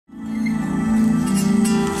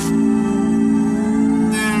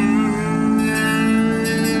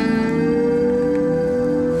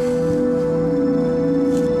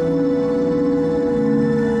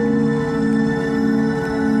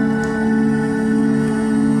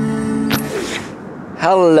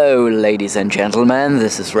Hello ladies and gentlemen,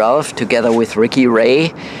 this is Ralph together with Rikhy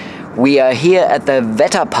Ray. We are here at the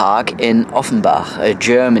Wetterpark in Offenbach,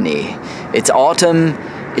 Germany. It's autumn,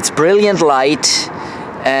 it's brilliant light,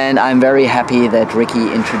 and I'm very happy that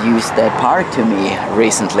Rikhy introduced that park to me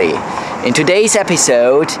recently. In today's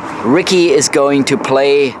episode, Rikhy is going to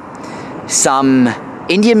play some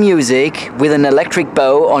Indian music with an electric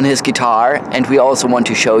bow on his guitar, and we also want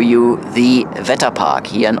to show you the Wetterpark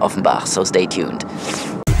here in Offenbach, so stay tuned.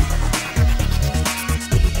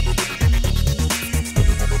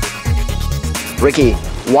 Rikhy,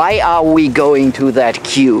 why are we going to that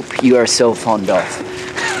cube you are so fond of?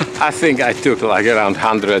 I think I took like around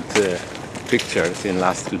 100 pictures in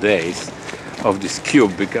last 2 days of this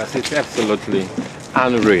cube because it's absolutely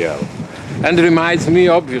unreal. And reminds me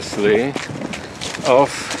obviously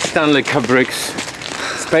of Stanley Kubrick's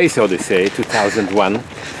Space Odyssey 2001,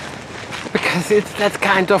 because it's that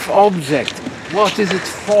kind of object. What is it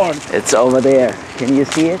for? It's over there. Can you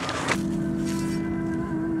see it?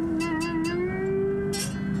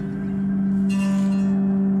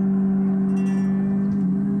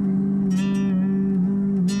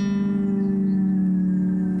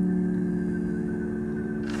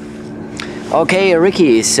 Okay,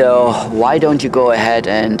 Rikhy, so why don't you go ahead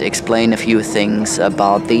and explain a few things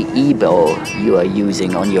about the E-bow you are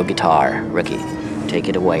using on your guitar. Rikhy, take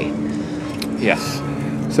it away. Yes.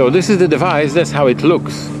 So this is the device, that's how it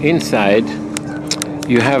looks. Inside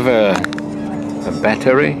you have a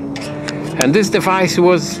battery, and this device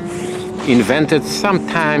was invented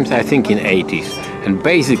sometimes, I think, in 80s. And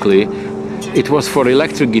basically it was for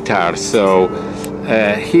electric guitars. So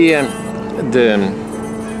here the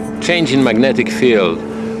change in magnetic field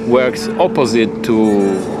works opposite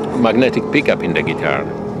to magnetic pickup in the guitar.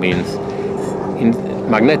 Means in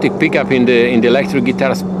magnetic pickup in the electric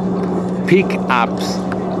guitars pick up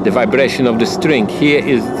the vibration of the string. Here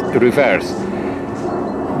is reverse.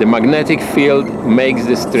 The magnetic field makes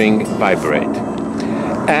the string vibrate,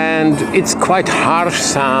 and it's quite harsh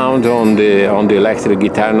sound on the electric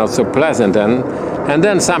guitar, not so pleasant. And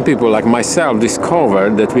then some people like myself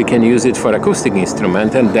discovered that we can use it for acoustic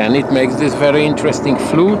instrument, and then it makes this very interesting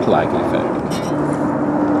flute-like effect.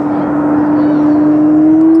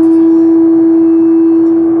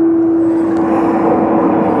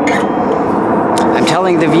 I'm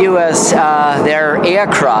telling the viewers there are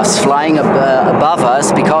aircrafts flying above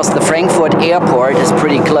us because the Frankfurt airport is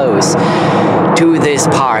pretty close to this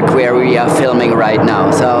park where we are filming right now.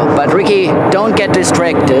 So, but Rikhy, don't get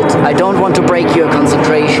distracted. I don't want to break your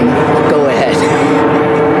concentration. Go ahead.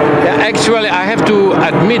 Yeah, actually, I have to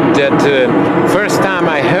admit that first time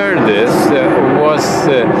I heard this was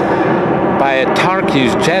by a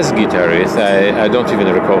Turkish jazz guitarist. I don't even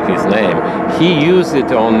recall his name. He used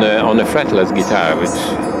it on a fretless guitar, which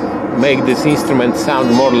make this instrument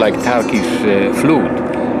sound more like Turkish flute.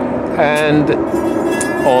 And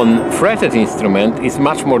on fretted instrument it's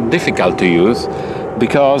much more difficult to use,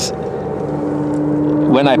 because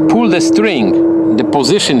when I pull the string, the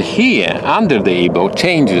position here under the E-bow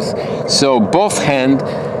changes, so both hands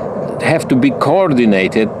have to be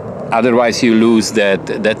coordinated, otherwise you lose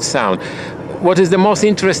that sound. What is the most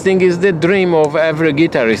interesting is the dream of every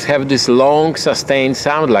guitarist, have this long sustained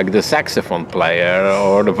sound like the saxophone player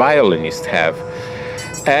or the violinist have.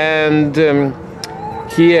 And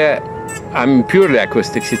here I'm purely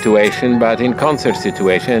acoustic situation, but in concert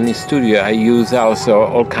situation, in studio, I use also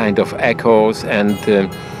all kind of echoes and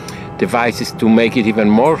devices to make it even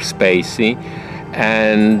more spacey,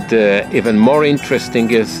 and even more interesting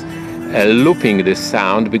is looping this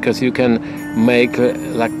sound, because you can make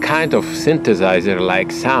like kind of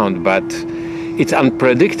synthesizer-like sound, but it's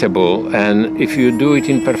unpredictable, and if you do it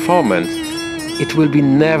in performance, it will be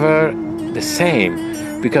never the same.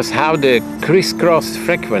 Because how the crisscross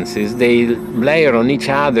frequencies, they layer on each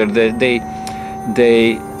other, they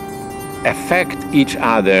affect each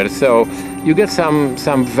other. So you get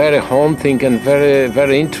some very haunting and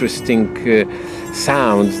very interesting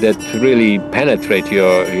sounds that really penetrate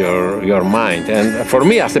your mind. And for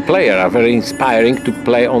me as a player, are very inspiring to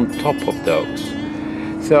play on top of those.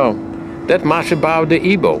 So that much about the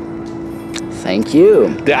E-bow. Thank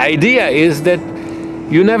you. The idea is that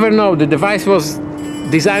you never know. The device was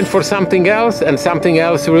designed for something else, and something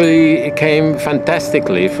else really came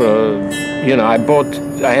fantastically.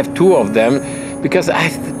 I have 2 of them because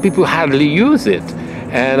people hardly use it,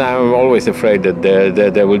 and I'm always afraid that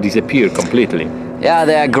they will disappear completely. Yeah,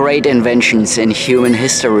 there are great inventions in human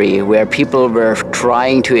history where people were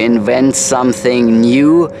trying to invent something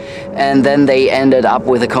new and then they ended up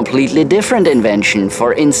with a completely different invention.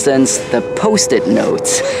 For instance, the post-it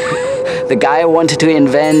notes. The guy wanted to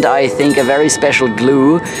invent, I think, a very special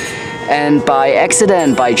glue, and by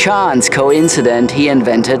accident, by chance, coincidence, he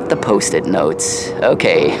invented the post-it notes.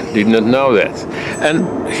 Okay. Did not know that. And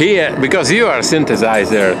here, because you are a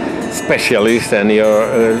synthesizer specialist, and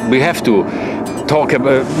we have to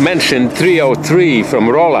mention 303 from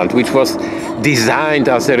Roland, which was designed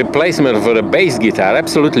as a replacement for a bass guitar,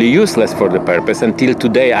 absolutely useless for the purpose. Until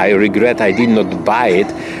today, I regret I did not buy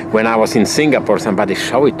it. When I was in Singapore, somebody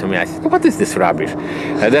showed it to me. I said, what is this rubbish?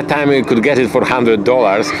 At that time, you could get it for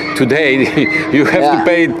 $100. Today, you have to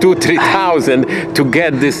pay $2,000-3,000 to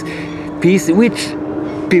get this piece, which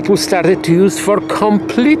people started to use for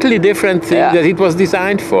completely different things that it was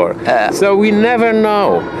designed for. So we never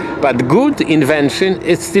know. But good invention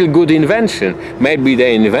is still good invention. Maybe the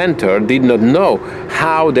inventor did not know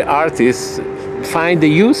how the artists find the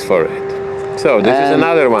use for it. So this is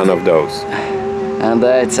another one of those. And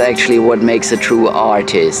that's actually what makes a true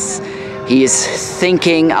artist. He is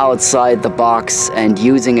thinking outside the box and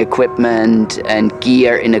using equipment and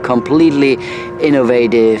gear in a completely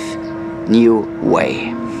innovative new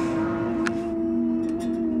way.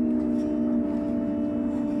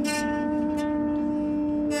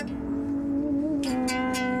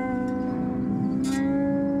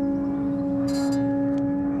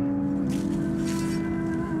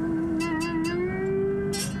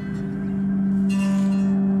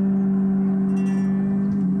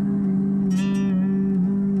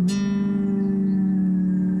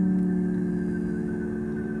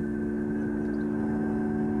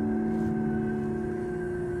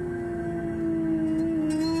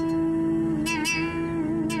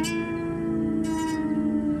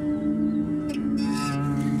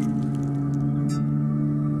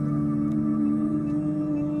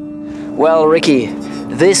 Well, Rikhy,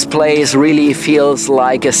 this place really feels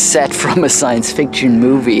like a set from a science fiction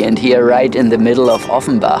movie, and here right in the middle of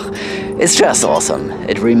Offenbach. It's just awesome.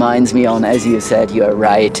 It reminds me on, as you said, you're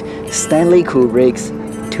right, Stanley Kubrick's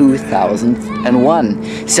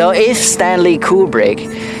 2001. So if Stanley Kubrick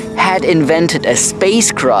had invented a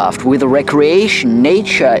spacecraft with a recreation,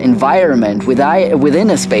 nature, environment within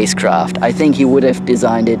a spacecraft, I think he would have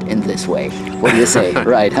designed it in this way. What do you say?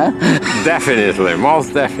 Right, huh? Definitely,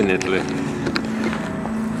 most definitely.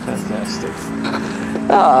 Fantastic.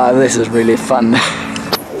 Ah, this is really fun.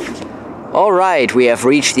 Alright, we have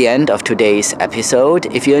reached the end of today's episode.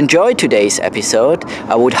 If you enjoyed today's episode,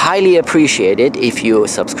 I would highly appreciate it if you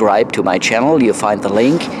subscribe to my channel. You find the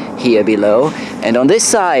link here below. And on this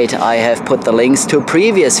side, I have put the links to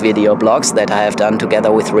previous video blogs that I have done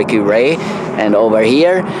together with Rikhy Ray. And over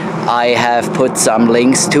here, I have put some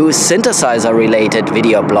links to synthesizer-related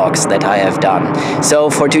video blogs that I have done. So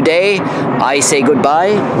for today, I say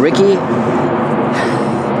goodbye. Rikhy.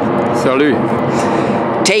 Salut.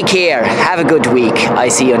 Take care, have a good week. I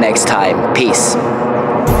see you next time. Peace.